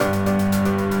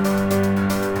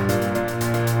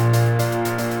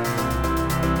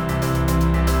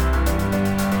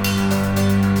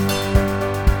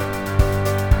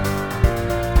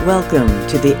Welcome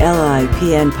to the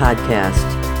LIPN podcast,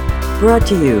 brought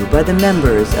to you by the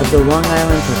members of the Long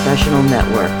Island Professional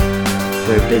Network,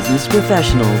 where business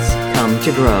professionals come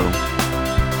to grow.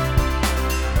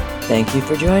 Thank you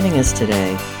for joining us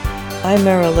today. I'm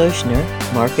Meryl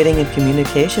Lochner, Marketing and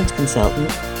Communications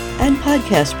Consultant and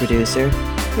podcast producer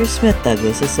for Smith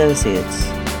Douglas Associates.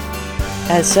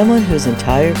 As someone whose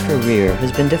entire career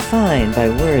has been defined by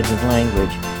words and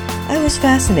language, I was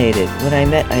fascinated when I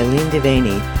met Eileen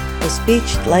Devaney, a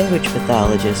speech-language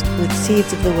pathologist with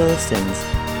seeds of the Willistons.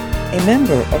 A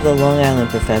member of the Long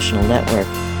Island Professional Network,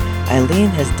 Eileen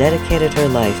has dedicated her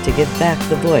life to give back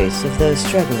the voice of those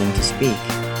struggling to speak.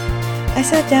 I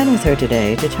sat down with her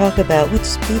today to talk about what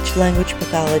speech-language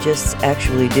pathologists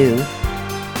actually do,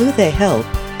 who they help,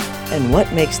 and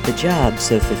what makes the job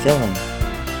so fulfilling.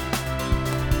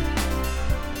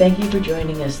 Thank you for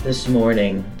joining us this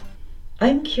morning.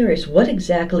 I'm curious, what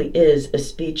exactly is a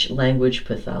speech-language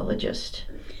pathologist?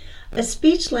 A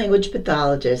speech-language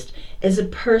pathologist is a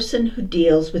person who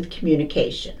deals with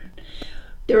communication.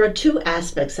 There are two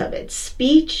aspects of it.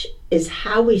 Speech is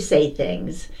how we say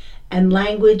things, and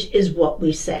language is what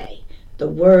we say. The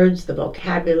words, the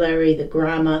vocabulary, the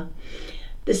grammar.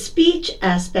 The speech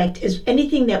aspect is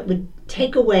anything that would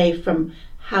take away from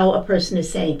how a person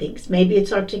is saying things. Maybe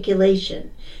it's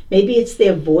articulation. Maybe it's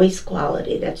their voice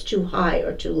quality that's too high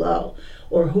or too low,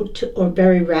 or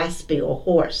very raspy or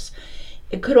hoarse.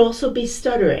 It could also be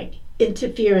stuttering,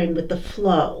 interfering with the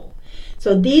flow.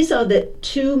 So these are the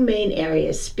two main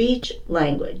areas, speech,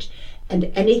 language, and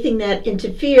anything that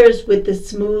interferes with the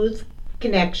smooth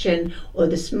connection or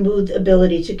the smooth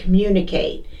ability to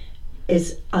communicate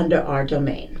is under our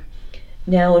domain.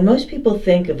 Now, when most people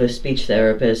think of a speech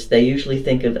therapist, they usually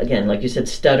think of, again, like you said,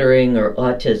 stuttering or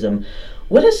autism.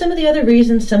 What are some of the other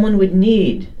reasons someone would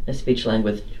need a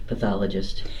speech-language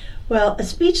pathologist? Well, a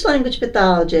speech-language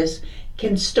pathologist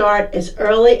can start as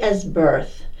early as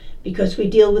birth because we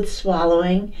deal with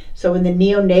swallowing. So in the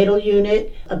neonatal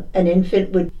unit, an infant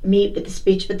would meet with the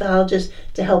speech pathologist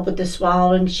to help with the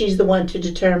swallowing. She's the one to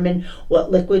determine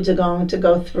what liquids are going to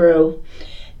go through.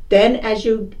 Then as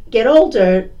you get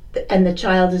older, and the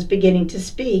child is beginning to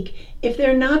speak, if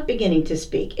they're not beginning to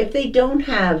speak, if they don't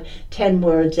have 10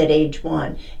 words at age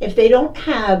 1, if they don't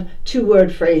have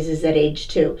 2-word phrases at age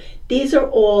 2, these are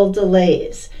all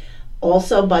delays.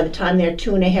 Also, by the time they're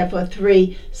 2.5 or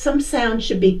 3, some sounds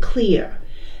should be clear.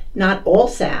 Not all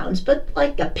sounds, but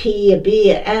like a P, a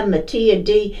B, a M, a T, a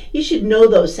D, you should know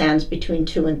those sounds between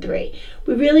 2 and 3.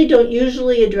 We really don't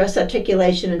usually address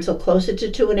articulation until closer to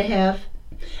 2.5.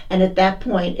 And at that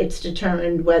point, it's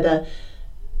determined whether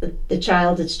the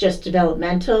child is just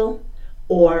developmental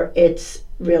or it's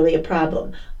really a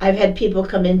problem. I've had people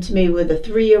come into me with a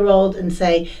 3-year-old and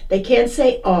say they can't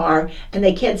say R and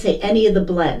they can't say any of the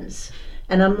blends.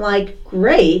 And I'm like,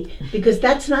 great, because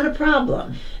that's not a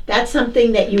problem. That's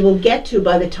something that you will get to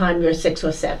by the time you're 6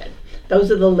 or 7.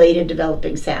 Those are the later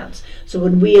developing sounds. So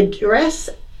when we address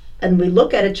and we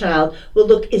look at a child, we'll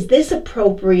look, is this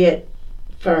appropriate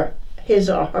for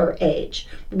his or her age?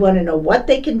 We want to know what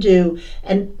they can do,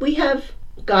 and we have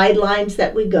guidelines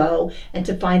that we go and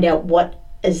to find out what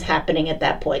is happening at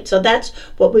that point. So that's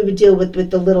what we would deal with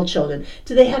the little children.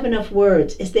 Do they have enough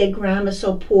words? Is their grammar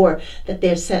so poor that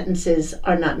their sentences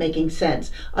are not making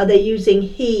sense? Are they using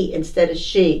he instead of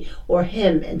she or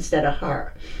him instead of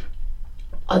her?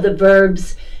 Are the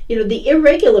verbs, the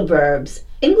irregular verbs?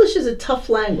 English is a tough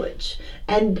language,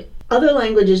 and other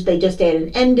languages, they just add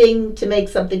an ending to make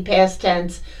something past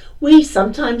tense. We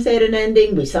sometimes add an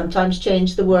ending. We sometimes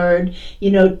change the word.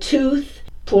 Tooth,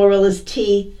 plural is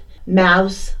teeth.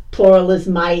 Mouse, plural is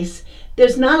mice.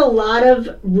 There's not a lot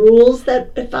of rules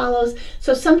that it follows.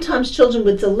 So sometimes children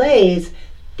with delays,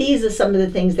 these are some of the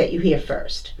things that you hear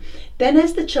first. Then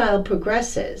as the child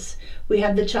progresses, we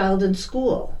have the child in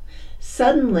school.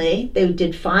 Suddenly, they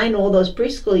did fine all those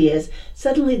preschool years.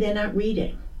 Suddenly, they're not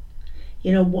reading.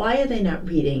 Why are they not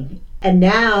reading? And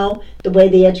now, the way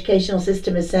the educational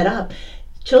system is set up,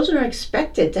 children are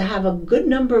expected to have a good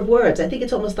number of words. I think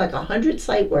it's almost like 100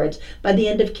 sight words by the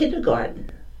end of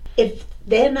kindergarten. If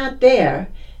they're not there,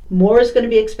 more is going to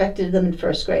be expected of them in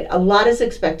first grade. A lot is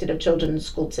expected of children in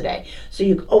school today. So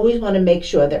you always want to make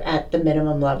sure they're at the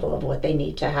minimum level of what they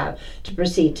need to have to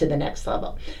proceed to the next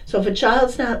level. So if a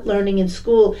child's not learning in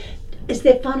school, is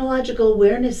their phonological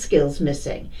awareness skills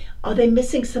missing? Are they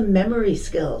missing some memory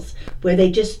skills where they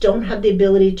just don't have the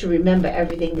ability to remember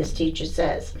everything this teacher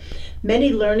says?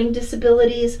 Many learning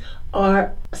disabilities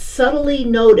are subtly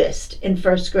noticed in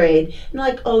first grade, and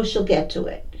like, oh, she'll get to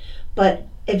it. But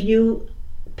if you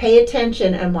pay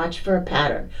attention and watch for a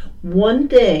pattern, one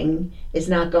thing is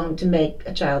not going to make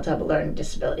a child have a learning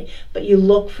disability. But you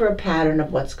look for a pattern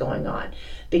of what's going on.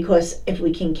 Because if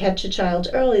we can catch a child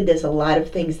early, there's a lot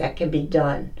of things that can be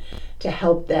done to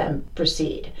help them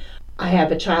proceed. I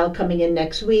have a child coming in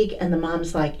next week, and the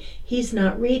mom's like, he's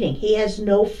not reading. He has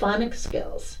no phonics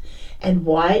skills. And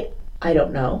why? I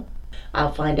don't know.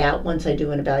 I'll find out once I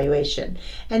do an evaluation.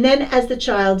 And then as the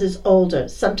child is older,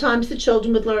 sometimes the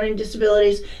children with learning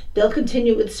disabilities, they'll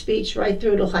continue with speech right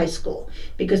through to high school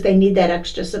because they need that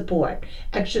extra support.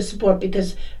 Extra support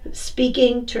because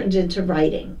speaking turns into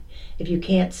writing. If you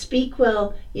can't speak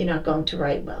well, you're not going to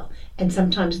write well. And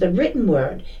sometimes the written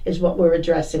word is what we're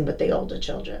addressing with the older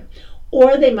children.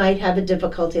 Or they might have a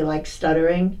difficulty like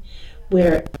stuttering,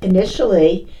 where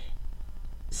initially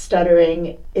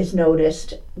stuttering is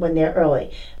noticed when they're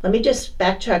early. Let me just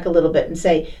backtrack a little bit and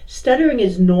say stuttering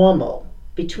is normal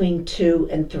between 2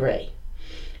 and 3.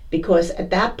 Because at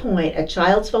that point, a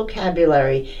child's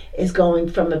vocabulary is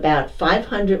going from about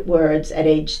 500 words at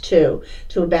age 2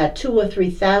 to about 2,000 or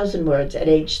 3,000 words at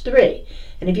age 3.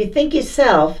 And if you think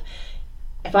yourself,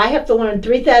 if I have to learn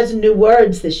 3,000 new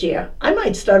words this year, I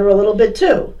might stutter a little bit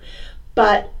too.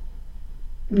 But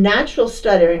natural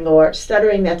stuttering, or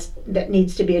stuttering that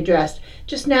needs to be addressed,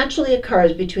 just naturally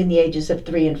occurs between the ages of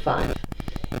 3 and 5.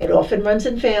 It often runs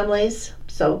in families,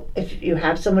 so if you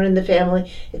have someone in the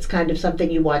family, it's kind of something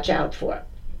you watch out for.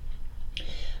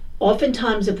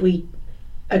 Oftentimes, if we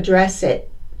address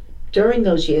it during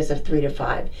those years of 3 to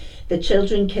 5, the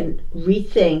children can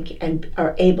rethink and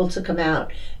are able to come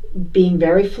out being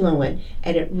very fluent,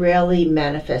 and it rarely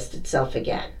manifests itself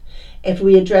again. If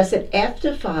we address it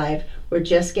after 5, we're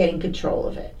just getting control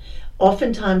of it.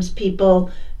 Oftentimes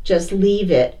people just leave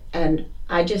it, and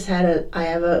I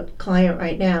have a client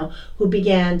right now who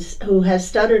has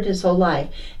stuttered his whole life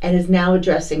and is now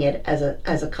addressing it as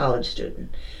a college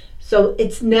student. So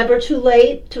it's never too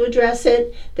late to address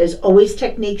it. There's always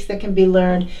techniques that can be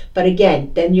learned, but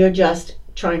again, then you're just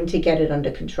trying to get it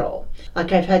under control.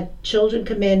 Like I've had children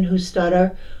come in who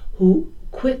stutter, who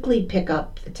quickly pick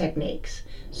up the techniques.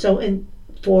 So in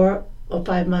 4 or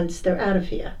 5 months, they're out of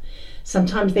here.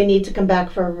 Sometimes they need to come back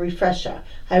for a refresher.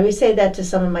 I always say that to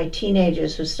some of my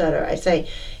teenagers who stutter. I say,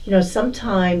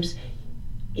 sometimes,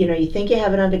 you think you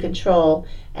have it under control,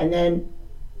 and then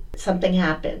something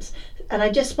happens. And I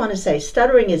just want to say,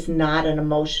 stuttering is not an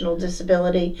emotional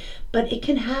disability, but it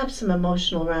can have some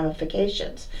emotional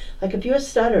ramifications. Like if you're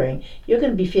stuttering, you're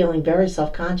going to be feeling very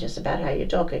self-conscious about how you're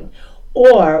talking.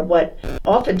 Or what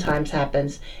oftentimes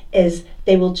happens is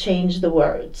they will change the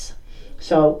words.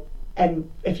 So,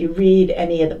 and if you read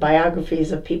any of the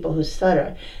biographies of people who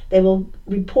stutter, they will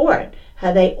report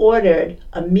how they ordered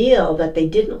a meal that they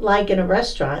didn't like in a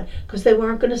restaurant because they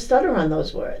weren't going to stutter on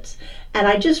those words. And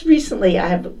I just recently, I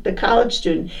have the college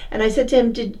student, and I said to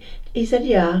him, he said,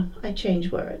 yeah, I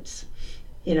change words.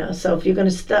 So if you're going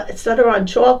to stutter on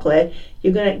chocolate,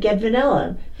 you're going to get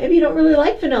vanilla. Maybe you don't really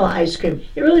like vanilla ice cream.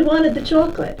 You really wanted the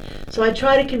chocolate. So I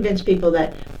try to convince people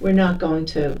that we're not going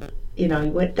to,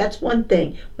 that's one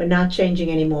thing. We're not changing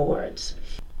any more words.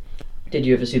 Did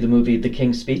you ever see the movie The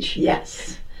King's Speech?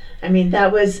 Yes. I mean,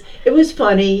 it was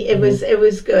funny. It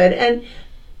was good. And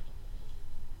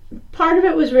part of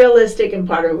it was realistic and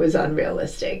part of it was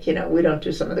unrealistic. We don't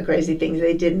do some of the crazy things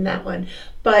they did in that one.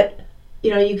 But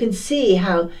you can see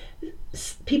how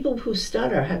people who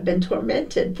stutter have been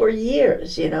tormented for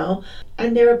years,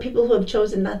 and there are people who have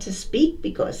chosen not to speak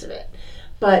because of it.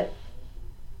 But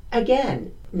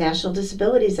again, National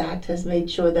Disabilities Act has made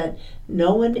sure that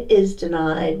no one is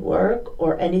denied work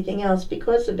or anything else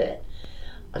because of it.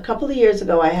 A couple of years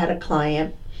ago, I had a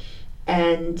client,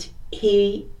 and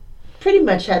he pretty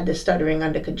much had the stuttering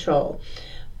under control.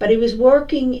 But he was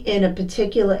working in a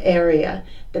particular area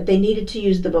that they needed to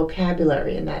use the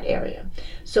vocabulary in that area.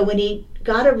 So when he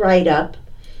got a write-up,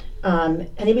 and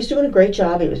he was doing a great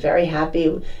job, he was very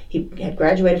happy, he had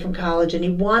graduated from college, and he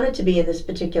wanted to be in this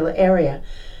particular area.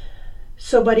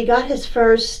 So, but he got his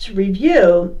first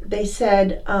review, they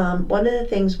said, one of the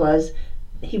things was,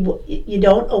 you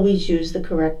don't always use the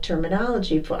correct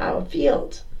terminology for our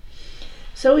field.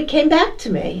 So he came back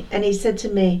to me, and he said to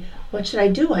me, what should I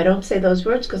do? I don't say those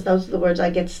words because those are the words I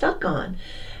get stuck on.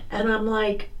 And I'm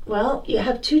like, well, you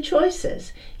have 2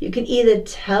 choices. You can either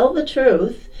tell the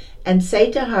truth and say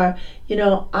to her,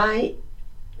 I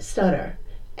stutter.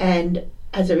 And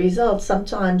as a result,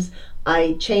 sometimes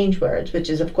I change words, which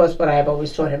is, of course, what I have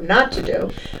always taught him not to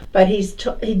do. But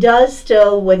he does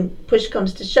still, when push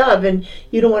comes to shove and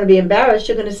you don't want to be embarrassed,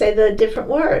 you're going to say the different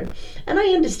word. And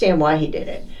I understand why he did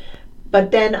it.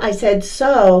 But then I said,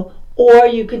 or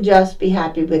you can just be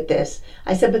happy with this.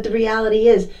 I said, but the reality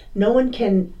is no one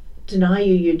can deny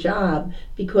you your job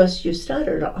because you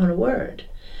stuttered on a word.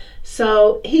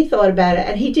 So he thought about it,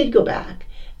 and he did go back.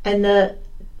 And the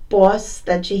boss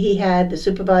that he had, the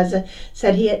supervisor,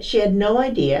 said she had no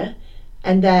idea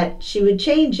and that she would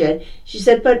change it. She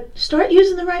said, but start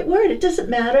using the right word. It doesn't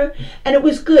matter. And it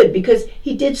was good because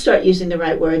he did start using the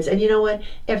right words. And you know what?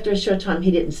 After a short time,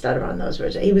 he didn't stutter on those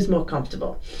words. He was more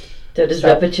comfortable. So does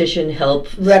repetition help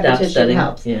repetition stop stuttering?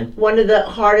 Helps. Yeah. One of the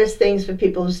hardest things for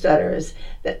people who stutter is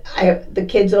that the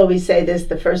kids always say this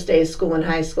the first day of school in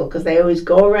high school, because they always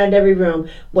go around every room,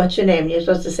 what's your name? And you're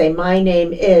supposed to say, my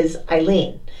name is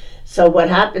Eileen. So what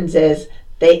happens is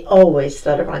they always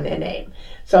stutter on their name.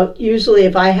 So usually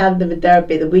if I have them in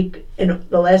therapy the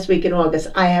last week in August,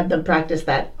 I have them practice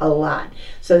that a lot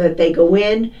so that they go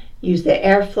in, use their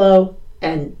airflow,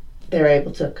 and they're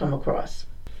able to come across.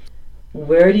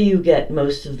 Where do you get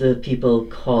most of the people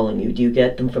calling you? Do you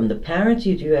get them from the parents,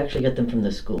 or do you actually get them from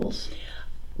the schools?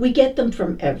 We get them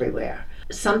from everywhere.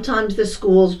 Sometimes the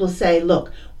schools will say,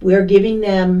 look, we're giving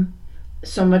them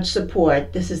so much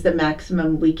support. This is the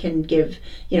maximum we can give,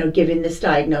 given this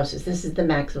diagnosis. This is the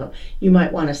maximum. You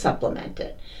might want to supplement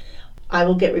it. I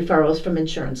will get referrals from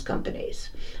insurance companies.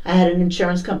 I had an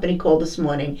insurance company call this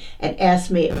morning and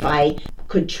asked me if I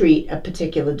could treat a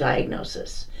particular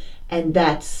diagnosis. And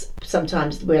that's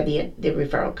sometimes where the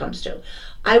referral comes to.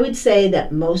 I would say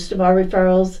that most of our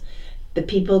referrals, the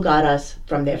people got us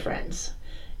from their friends.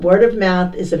 Word of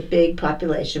mouth is a big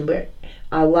population where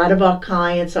a lot of our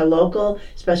clients are local,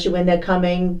 especially when they're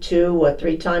coming 2 or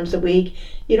 3 times a week.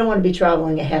 You don't want to be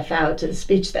traveling a half hour to the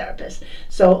speech therapist.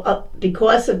 So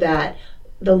because of that,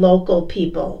 the local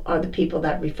people are the people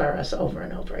that refer us over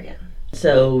and over again.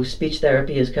 So speech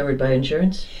therapy is covered by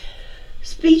insurance?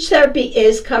 Speech therapy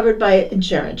is covered by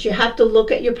insurance. You have to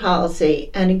look at your policy,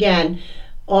 and again,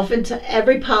 often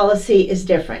every policy is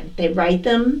different. They write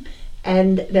them,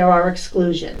 and there are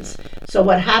exclusions. So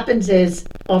what happens is,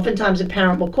 oftentimes a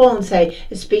parent will call and say,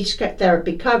 is speech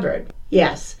therapy covered?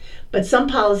 Yes. But some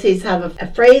policies have a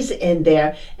phrase in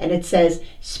there, and it says,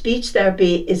 speech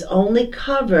therapy is only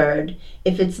covered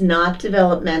if it's not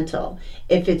developmental,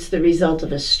 if it's the result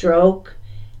of a stroke,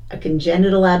 a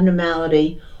congenital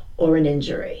abnormality, or an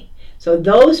injury. So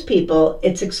those people,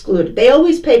 it's excluded. They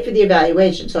always pay for the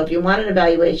evaluation. So if you want an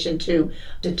evaluation to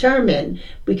determine,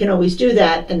 we can always do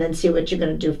that and then see what you're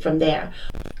going to do from there.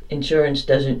 Insurance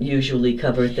doesn't usually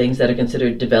cover things that are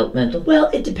considered developmental? Well,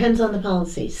 it depends on the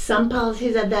policy. Some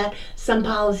policies have that. Some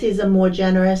policies are more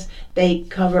generous. They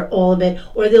cover all of it.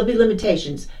 Or there'll be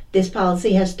limitations. This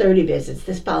policy has 30 visits.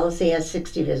 This policy has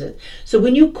 60 visits. So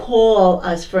when you call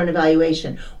us for an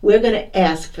evaluation, we're going to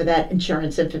ask for that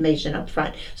insurance information up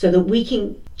front so that we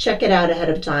can check it out ahead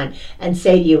of time and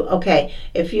say to you, okay,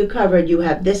 if you're covered, you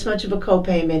have this much of a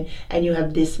copayment and you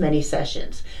have this many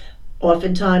sessions.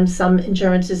 Oftentimes, some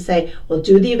insurances say, we'll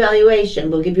do the evaluation,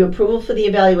 we'll give you approval for the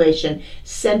evaluation,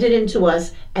 send it in to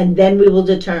us, and then we will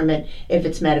determine if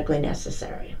it's medically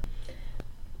necessary.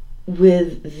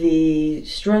 With the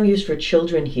strong use for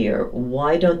children here,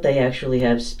 why don't they actually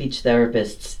have speech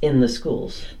therapists in the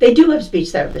schools? They do have speech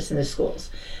therapists in the schools.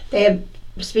 They have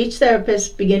speech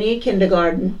therapists beginning at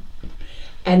kindergarten,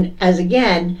 and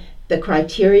the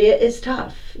criteria is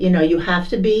tough. You have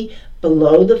to be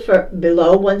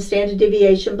below one standard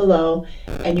deviation below,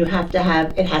 and it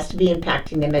has to be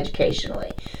impacting them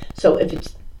educationally. So if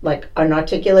it's like an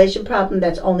articulation problem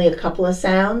that's only a couple of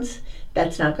sounds,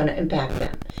 that's not going to impact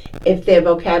them. If their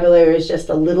vocabulary is just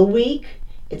a little weak,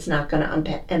 it's not going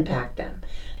to impact them.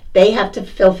 They have to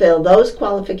fulfill those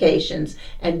qualifications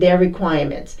and their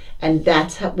requirements, and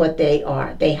that's what they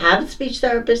are. They have speech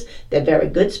therapists. They're very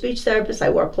good speech therapists. I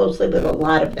work closely with a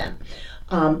lot of them.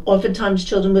 Oftentimes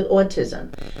children with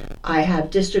autism. I have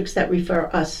districts that refer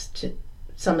us to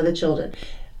some of the children.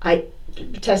 I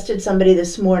tested somebody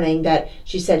this morning that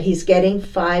she said he's getting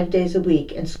 5 days a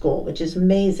week in school, which is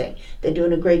amazing. They're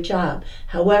doing a great job.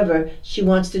 However, she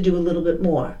wants to do a little bit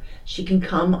more. She can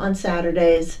come on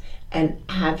Saturdays and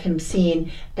have him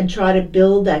seen and try to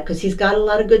build that, because he's got a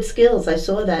lot of good skills. I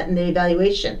saw that in the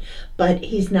evaluation, but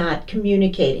he's not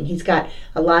communicating. He's got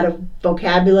a lot of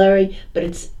vocabulary, but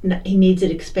he needs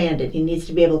it expanded. He needs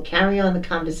to be able to carry on the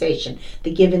conversation,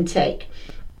 the give and take.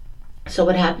 So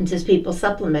what happens is people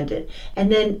supplement it.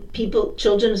 And then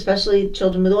children, especially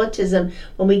children with autism,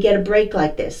 when we get a break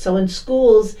like this. So in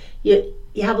schools, you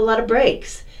have a lot of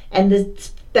breaks. And the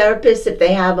therapists, if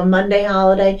they have a Monday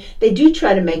holiday, they do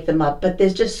try to make them up, but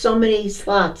there's just so many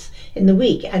slots in the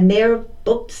week, and they're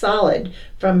booked solid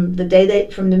from the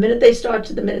minute they start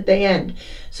to the minute they end.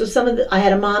 So I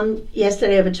had a mom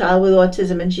yesterday of a child with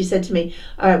autism, and she said to me,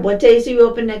 all right, what days are you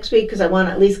open next week? Because I want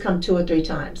to at least come 2 or 3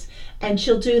 times. And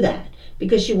she'll do that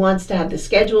because she wants to have the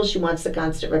schedule, she wants the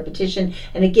constant repetition,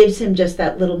 and it gives him just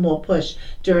that little more push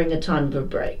during a time of a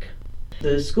break.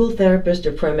 The school therapists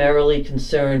are primarily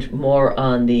concerned more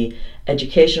on the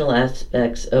educational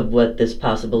aspects of what this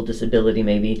possible disability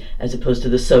may be, as opposed to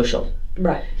the social.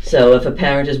 Right. So if a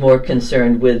parent is more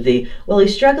concerned with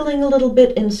he's struggling a little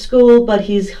bit in school, but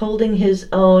he's holding his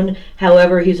own,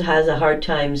 however, he has a hard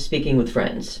time speaking with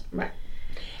friends. Right.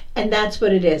 And that's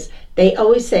what it is. They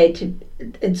always say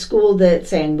in school that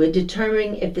saying we're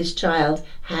determining if this child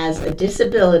has a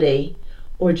disability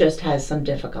or just has some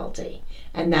difficulty.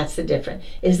 And that's the difference.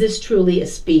 Is this truly a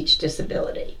speech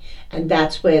disability? And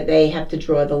that's where they have to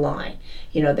draw the line.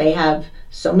 They have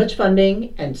so much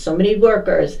funding and so many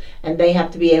workers, and they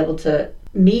have to be able to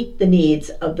meet the needs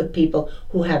of the people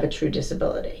who have a true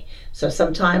disability. So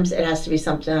sometimes it has to be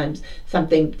something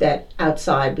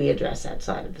that we address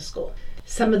outside of the school.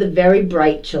 Some of the very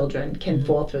bright children can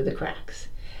fall through the cracks.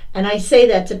 And I say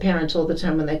that to parents all the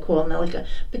time when they call, and they're like,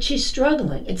 but she's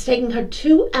struggling. It's taking her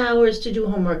 2 hours to do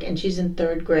homework, and she's in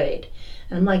 3rd grade.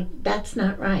 And I'm like, that's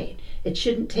not right. It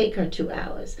shouldn't take her 2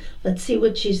 hours. Let's see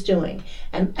what she's doing.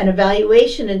 And an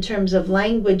evaluation in terms of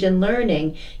language and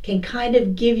learning can kind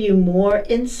of give you more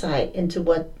insight into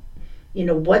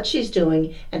what she's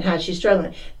doing and how she's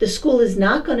struggling. The school is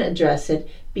not going to address it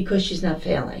because she's not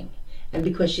failing and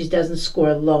because she doesn't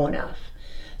score low enough.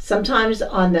 Sometimes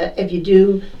if you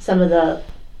do some of the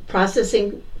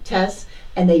processing tests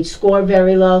and they score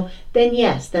very low, then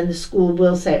yes, then the school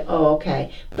will say, oh,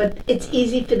 okay. But it's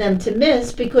easy for them to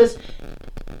miss because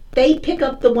they pick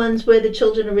up the ones where the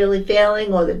children are really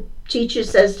failing, or the teacher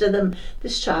says to them,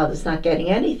 this child is not getting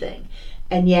anything.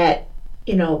 And yet,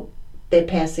 they're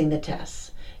passing the tests.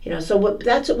 So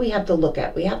that's what we have to look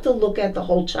at. We have to look at the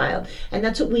whole child. And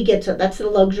that's what we get to. That's the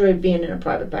luxury of being in a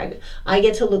private practice. I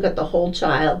get to look at the whole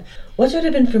child. What sort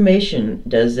of information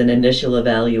does an initial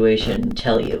evaluation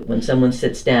tell you? When someone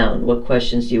sits down, what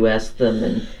questions do you ask them?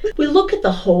 And we look at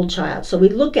the whole child. So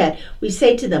we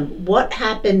say to them, what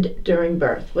happened during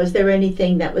birth? Was there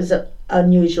anything that was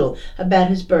unusual about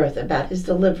his birth, about his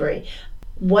delivery?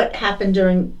 What happened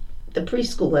during the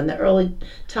preschool and the early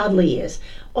toddler years?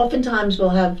 Oftentimes we'll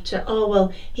have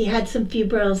he had some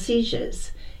febrile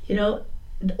seizures.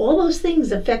 All those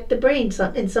things affect the brain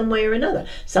in some way or another.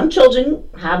 Some children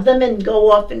have them and go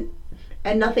off and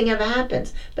nothing ever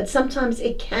happens. But sometimes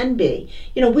it can be.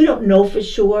 We don't know for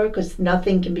sure because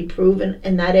nothing can be proven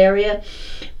in that area.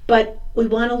 But we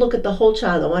want to look at the whole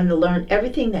child. I want to learn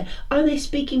everything. Are they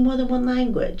speaking more than one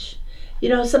language?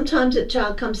 Sometimes a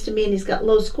child comes to me and he's got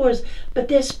low scores, but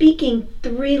they're speaking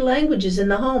 3 languages in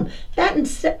the home. That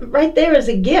right there is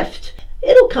a gift.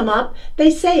 It'll come up.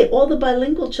 They say all the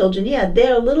bilingual children,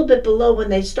 they're a little bit below when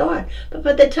they start, but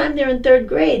by the time they're in 3rd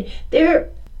grade,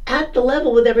 they're at the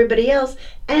level with everybody else,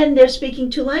 and they're speaking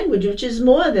 2 languages, which is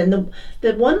more than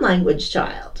the 1 language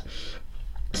child.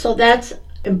 So that's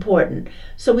important.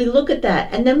 So we look at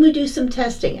that, and then we do some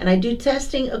testing, and I do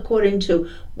testing according to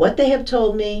what they have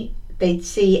told me they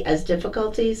see as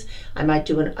difficulties. I might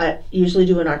usually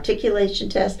do an articulation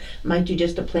test, might do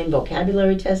just a plain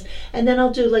vocabulary test, and then I'll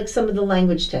do some of the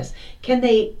language tests. Can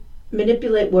they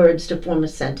manipulate words to form a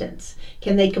sentence?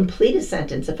 Can they complete a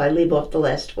sentence if I leave off the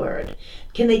last word?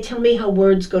 Can they tell me how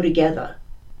words go together?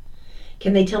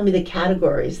 Can they tell me the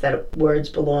categories that words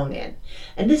belong in?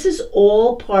 And this is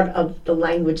all part of the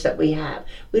language that we have.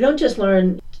 We don't just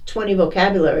learn 20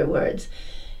 vocabulary words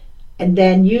and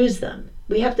then use them.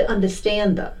 We have to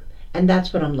understand them, and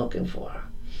that's what I'm looking for.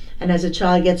 And as a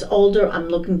child gets older, I'm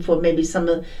looking for maybe some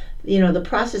of the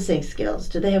processing skills.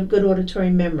 Do they have good auditory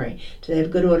memory? Do they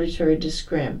have good auditory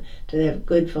discrim? Do they have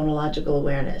good phonological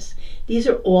awareness? These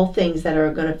are all things that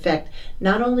are going to affect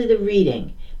not only the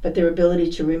reading, but their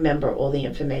ability to remember all the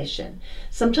information.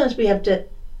 Sometimes we have to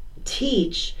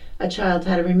teach a child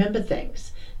how to remember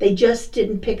things. They just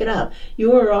didn't pick it up.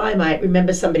 You or I might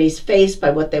remember somebody's face by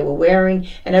what they were wearing,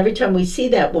 and every time we see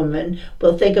that woman,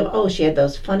 we'll think of, she had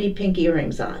those funny pink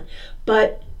earrings on.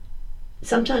 But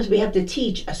sometimes we have to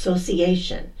teach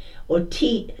association or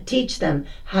teach them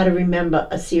how to remember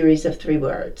a series of 3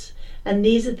 words. And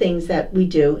these are things that we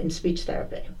do in speech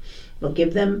therapy. We'll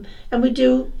give them, and we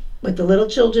do with the little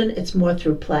children, it's more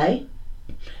through play.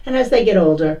 And as they get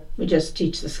older, we just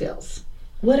teach the skills.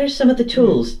 What are some of the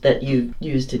tools that you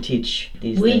use to teach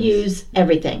these things? We use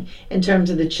everything. In terms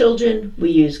of the children,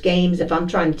 we use games. If I'm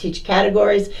trying to teach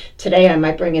categories, today I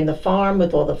might bring in the farm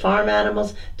with all the farm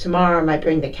animals. Tomorrow I might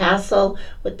bring the castle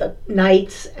with the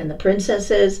knights and the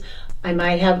princesses. I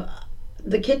might have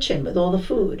the kitchen with all the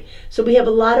food. So we have a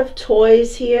lot of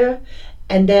toys here,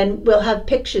 and then we'll have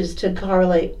pictures to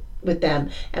correlate with them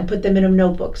and put them in a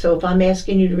notebook. So if I'm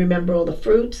asking you to remember all the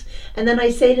fruits, and then I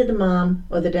say to the mom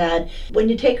or the dad, when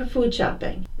you take her food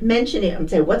shopping, mention it and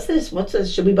say, what's this? What's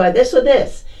this? Should we buy this or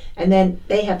this? And then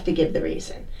they have to give the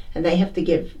reason, and they have to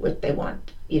give what they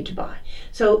want you to buy.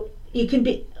 So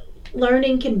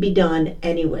learning can be done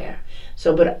anywhere.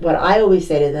 So, but what I always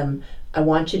say to them, I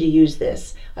want you to use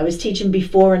this. I was teaching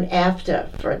before and after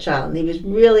for a child, and he was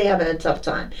really having a tough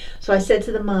time. So I said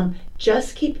to the mom,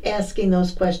 just keep asking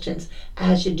those questions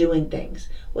as you're doing things.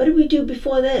 What did we do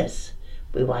before this?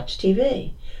 We watched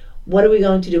TV. What are we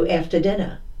going to do after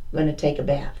dinner? We're going to take a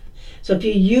bath. So if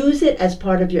you use it as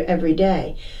part of your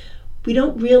everyday, we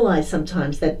don't realize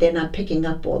sometimes that they're not picking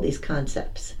up all these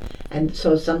concepts. And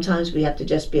so sometimes we have to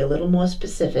just be a little more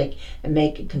specific and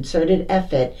make a concerted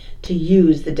effort to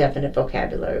use the definite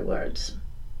vocabulary words.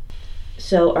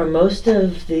 So are most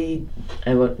of the,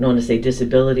 I don't want to say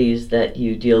disabilities that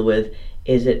you deal with,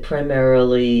 is it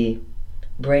primarily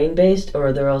brain-based, or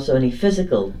are there also any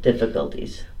physical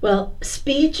difficulties? Well,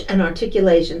 speech and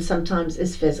articulation sometimes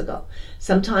is physical.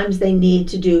 Sometimes they need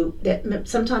to do,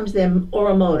 sometimes they're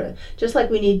oromotor. Just like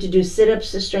we need to do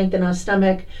sit-ups to strengthen our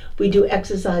stomach, we do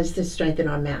exercise to strengthen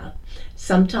our mouth.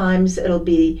 Sometimes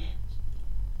it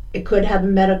could have a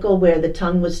medical where the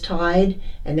tongue was tied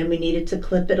and then we needed to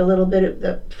clip it a little bit,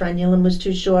 the frenulum was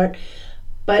too short.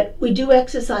 But we do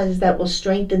exercises that will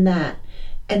strengthen that.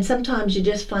 And sometimes you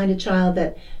just find a child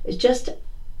that is just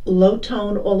low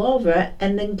tone all over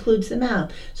and includes the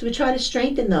mouth. So we try to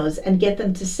strengthen those and get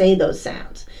them to say those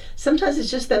sounds. Sometimes it's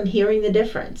just them hearing the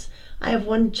difference. I have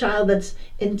one child that's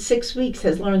in 6 weeks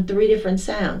has learned 3 different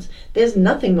sounds. There's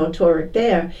nothing motoric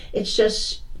there. It's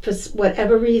just for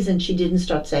whatever reason she didn't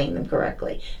start saying them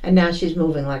correctly. And now she's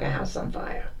moving like a house on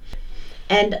fire.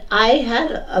 And I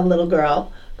had a little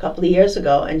girl couple of years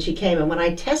ago, and she came, and when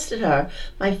I tested her,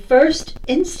 my first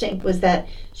instinct was that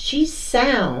she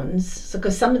sounds,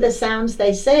 because some of the sounds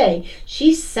they say,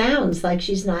 she sounds like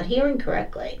she's not hearing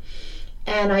correctly.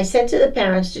 And I said to the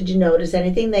parents, did you notice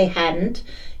anything? They hadn't,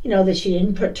 that she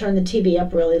didn't turn the TV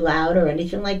up really loud or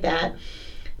anything like that.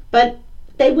 But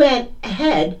they went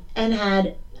ahead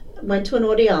and went to an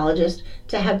audiologist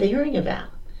to have the hearing eval.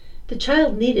 The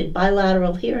child needed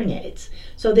bilateral hearing aids.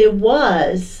 So there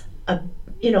was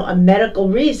a medical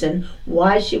reason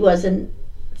why she wasn't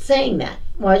saying that,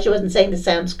 why she wasn't saying the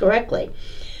sounds correctly.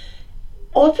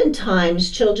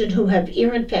 Oftentimes, children who have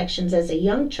ear infections as a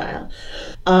young child,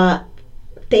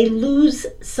 they lose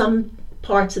some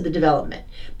parts of the development,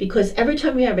 because every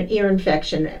time you have an ear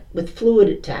infection with fluid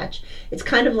attached, it's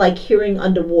kind of like hearing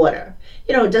underwater.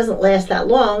 It doesn't last that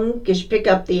long because you pick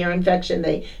up the ear infection,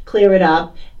 they clear it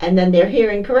up, and then they're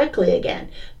hearing correctly again.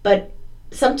 But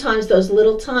sometimes those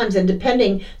little times, and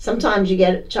sometimes you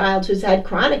get a child who's had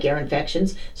chronic ear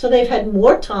infections, so they've had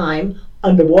more time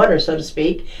underwater, so to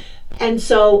speak, and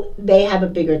so they have a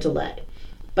bigger delay.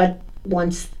 But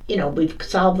once, we've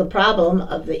solved the problem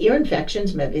of the ear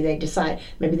infections, maybe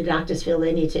the doctors feel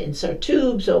they need to insert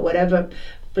tubes or whatever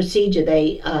procedure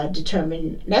they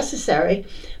determine necessary,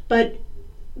 but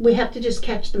we have to just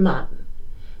catch them up.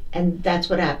 And that's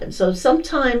what happens. So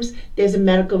sometimes there's a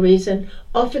medical reason.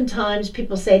 Oftentimes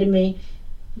people say to me,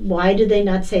 why do they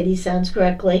not say these sounds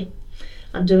correctly?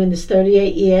 I'm doing this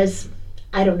 38 years.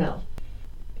 I don't know.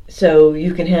 So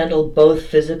you can handle both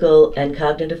physical and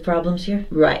cognitive problems here?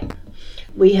 Right.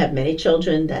 We have many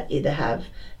children that either have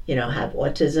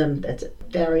autism. That's a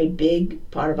very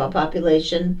big part of our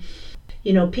population.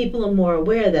 People are more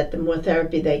aware that the more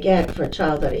therapy they get for a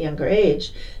child at a younger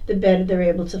age, the better they're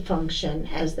able to function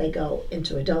as they go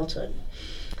into adulthood.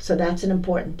 So that's an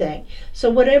important thing. So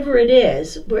whatever it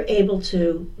is, we're able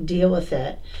to deal with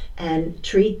it and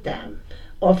treat them.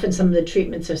 Often some of the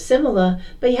treatments are similar,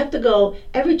 but you have to go,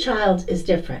 every child is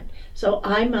different. So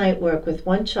I might work with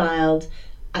one child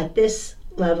at this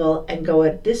level and go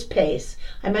at this pace.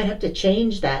 I might have to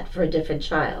change that for a different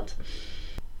child.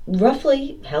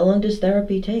 Roughly, how long does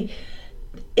therapy take?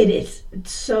 It's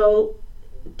so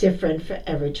different for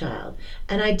every child.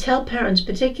 And I tell parents,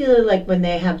 particularly like when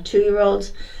they have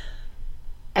 2-year-olds,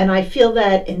 and I feel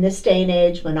that in this day and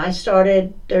age, when I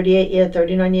started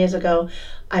 39 years ago,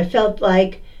 I felt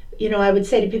like, I would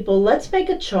say to people, let's make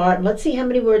a chart, let's see how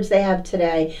many words they have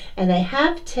today, and they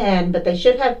have 10, but they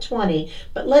should have 20,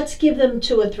 but let's give them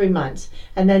 2 or 3 months,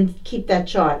 and then keep that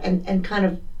chart and kind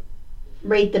of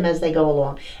rate them as they go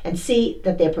along and see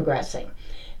that they're progressing.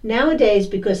 Nowadays,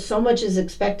 because so much is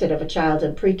expected of a child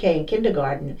in pre-K and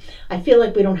kindergarten, I feel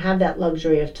like we don't have that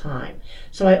luxury of time.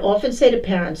 So I often say to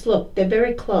parents, look, they're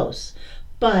very close,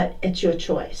 but it's your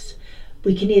choice.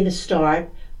 We can either start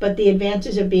But the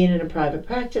advantage of being in a private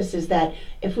practice is that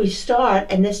if we start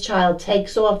and this child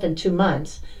takes off in 2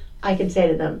 months, I can say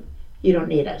to them, you don't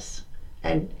need us,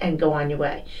 and go on your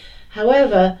way.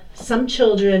 However, some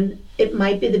children, it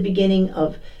might be the beginning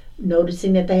of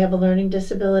noticing that they have a learning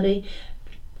disability.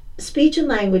 Speech and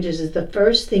languages is the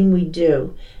first thing we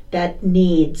do that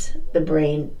needs the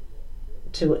brain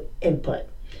to input.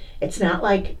 It's not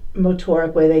like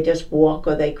motoric where they just walk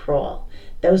or they crawl.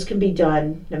 Those can be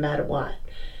done no matter what.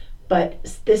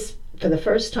 But this, for the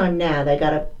first time now, they got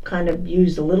to kind of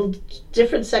use a little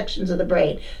different sections of the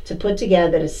brain to put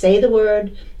together to say the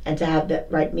word and to have the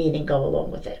right meaning go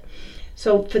along with it.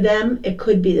 So for them, it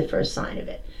could be the first sign of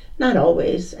it. Not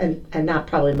always, and not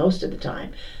probably most of the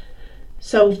time.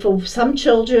 So for some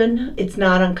children, it's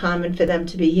not uncommon for them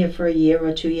to be here for a year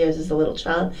or 2 years as a little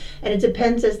child, and it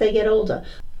depends as they get older.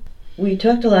 We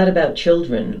talked a lot about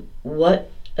children.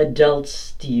 What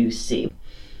adults do you see?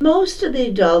 Most of the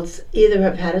adults either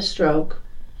have had a stroke,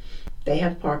 they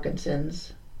have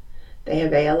Parkinson's, they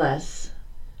have ALS,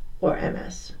 or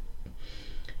MS.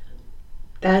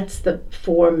 That's the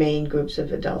 4 main groups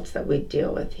of adults that we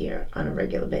deal with here on a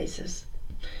regular basis.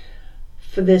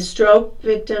 For the stroke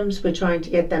victims, we're trying to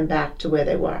get them back to where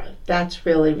they were. That's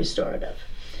really restorative.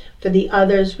 For the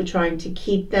others, we're trying to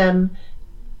keep them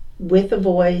with a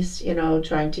voice,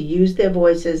 trying to use their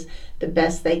voices the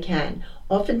best they can.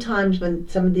 Oftentimes when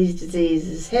some of these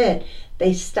diseases hit,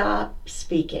 they stop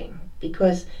speaking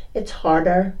because it's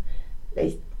harder.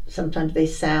 Sometimes they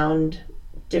sound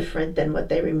different than what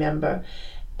they remember.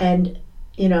 And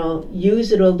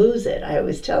use it or lose it, I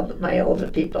always tell my older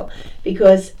people,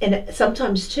 because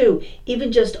sometimes too,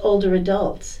 even just older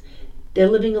adults, they're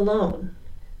living alone.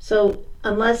 So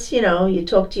unless you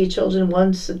talk to your children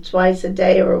once or twice a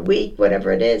day or a week,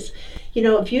 whatever it is,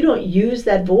 if you don't use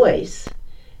that voice,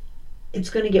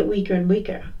 it's going to get weaker and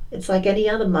weaker. It's like any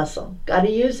other muscle, got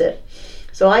to use it.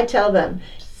 So I tell them,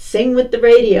 sing with the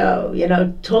radio,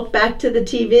 talk back to the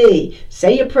TV,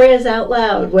 say your prayers out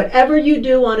loud. Whatever you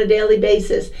do on a daily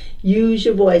basis, use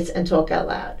your voice and talk out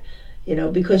loud,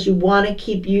 because you want to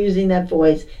keep using that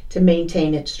voice to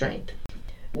maintain its strength.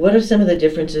 What are some of the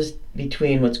differences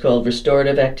between what's called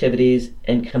restorative activities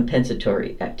and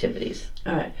compensatory activities?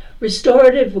 All right.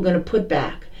 Restorative, we're going to put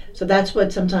back. So that's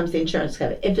what sometimes the insurance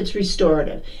covers. If it's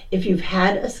restorative, if you've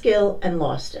had a skill and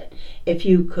lost it, a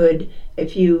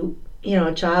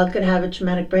child could have a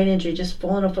traumatic brain injury just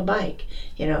falling off a bike.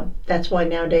 That's why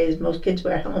nowadays most kids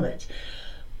wear helmets.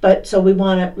 But so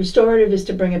restorative is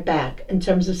to bring it back. In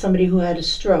terms of somebody who had a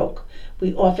stroke,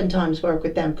 we oftentimes work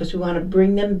with them because we want to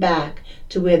bring them back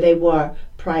to where they were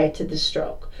prior to the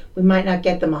stroke. We might not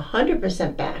get them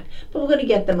 100% back, but we're going to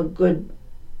get them a good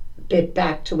bit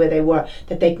back to where they were,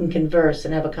 that they can converse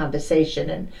and have a conversation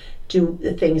and do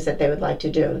the things that they would like to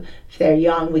do. If they're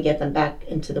young, we get them back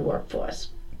into the workforce.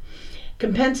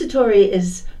 Compensatory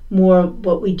is more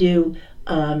what we do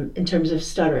in terms of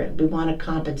stuttering. We want to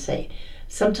compensate.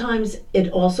 Sometimes it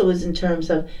also is in terms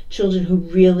of children who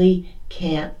really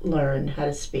can't learn how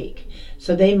to speak.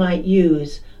 So they might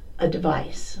use a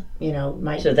device,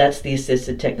 So that's the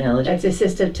assistive technology? That's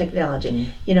assistive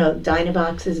technology. Mm-hmm.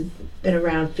 Dynavox has been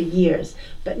around for years.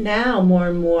 But now more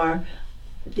and more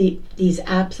these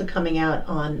apps are coming out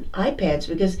on iPads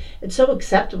because it's so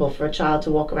acceptable for a child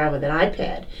to walk around with an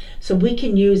iPad. So we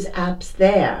can use apps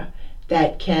there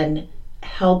that can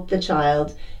help the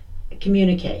child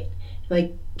communicate.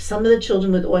 Like some of the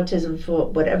children with autism, for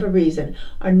whatever reason,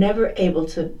 are never able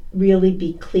to really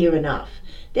be clear enough.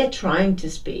 They're trying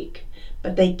to speak,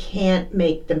 but they can't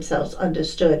make themselves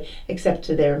understood except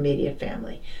to their immediate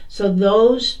family. So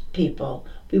those people,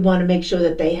 we want to make sure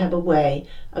that they have a way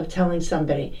of telling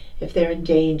somebody if they're in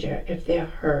danger, if they're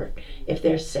hurt, if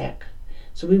they're sick.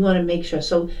 So we want to make sure.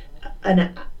 So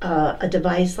a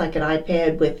device like an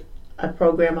iPad with a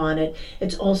program on it,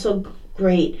 it's also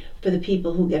great for the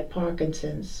people who get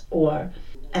Parkinson's or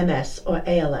MS or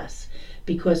ALS,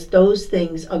 because those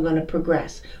things are going to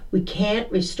progress. We can't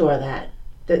restore that.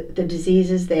 The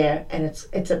disease is there, and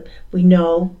we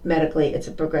know medically it's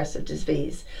a progressive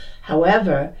disease.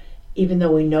 However, even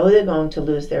though we know they're going to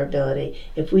lose their ability,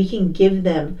 if we can give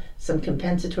them some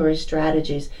compensatory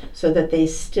strategies so that they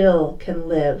still can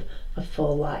live a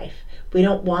full life. We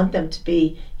don't want them to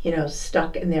be,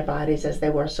 stuck in their bodies as they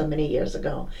were so many years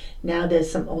ago. Now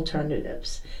there's some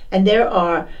alternatives. And there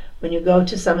are, when you go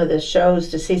to some of the shows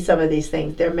to see some of these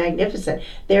things, they're magnificent.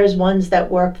 There's ones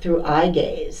that work through eye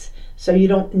gaze, so you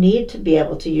don't need to be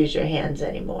able to use your hands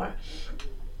anymore.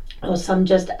 Or some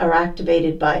just are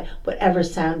activated by whatever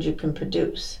sound you can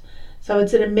produce. So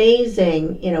it's an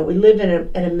amazing, we live in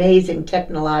an amazing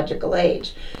technological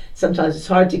age. sometimes it's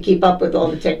hard to keep up with all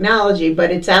the technology,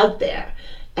 but it's out there.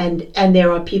 And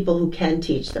there are people who can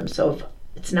teach them. So if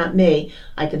it's not me,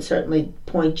 I can certainly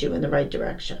point you in the right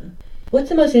direction. What's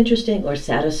the most interesting or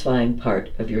satisfying part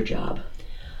of your job?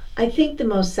 I think the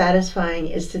most satisfying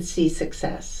is to see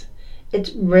success.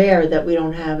 It's rare that we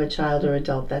don't have a child or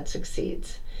adult that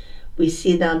succeeds. We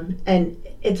see them, and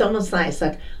it's almost nice.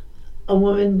 Like, a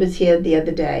woman was here the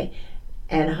other day,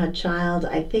 and her child,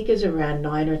 I think, is around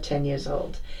 9 or 10 years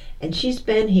old. And she's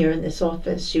been here in this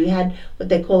office. She had what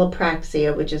they call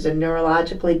apraxia, which is a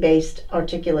neurologically based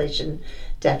articulation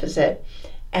deficit.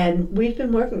 And we've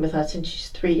been working with her since she's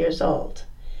 3 years old.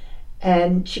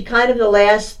 And she kind of, the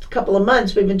last couple of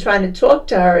months, we've been trying to talk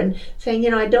to her and saying,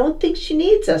 I don't think she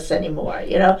needs us anymore,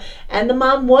 And the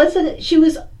mom she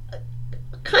was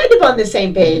kind of on the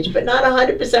same page, but not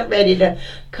 100% ready to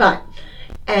cut.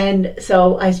 And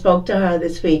so I spoke to her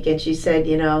this week, and she said,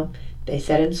 they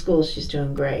said in school she's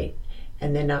doing great,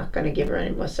 and they're not going to give her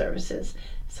any more services.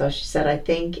 So she said, I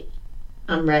think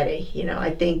I'm ready.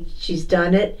 I think she's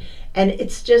done it. And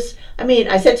it's just, I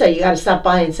said to her, you got to stop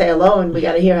by and say hello, and we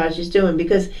got to hear how she's doing,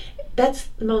 because that's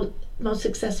the most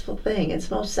successful thing. It's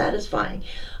most satisfying.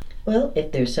 Well,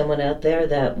 if there's someone out there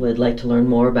that would like to learn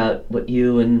more about what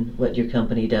you and what your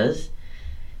company does,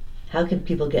 how can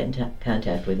people get in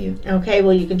contact with you? Okay,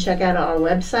 well, you can check out our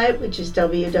website, which is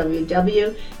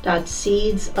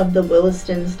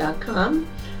www.seedsofthewillistons.com,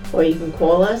 or you can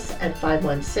call us at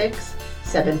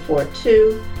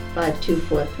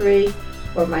 516-742-5243,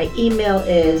 or my email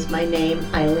is my name,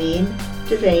 Eileen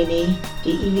Devaney,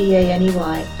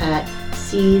 Devaney, at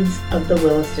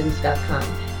seedsofthewillistons.com.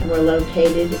 And we're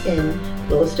located in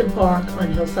Williston Park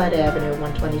on Hillside Avenue,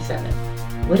 127.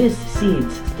 What does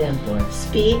SEEDS stand for?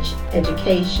 Speech,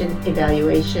 Education,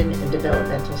 Evaluation, and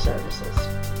Developmental Services.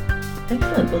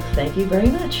 Excellent. Well, thank you very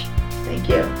much. Thank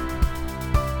you.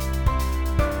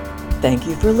 Thank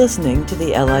you for listening to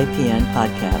the LIPN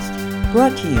podcast,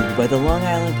 brought to you by the Long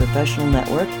Island Professional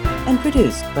Network and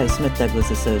produced by Smith Douglas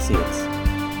Associates.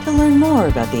 To learn more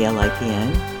about the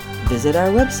LIPN, visit our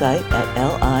website at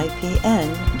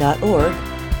lipn.org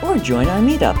or join our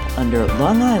meetup under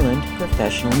Long Island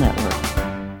Professional Network.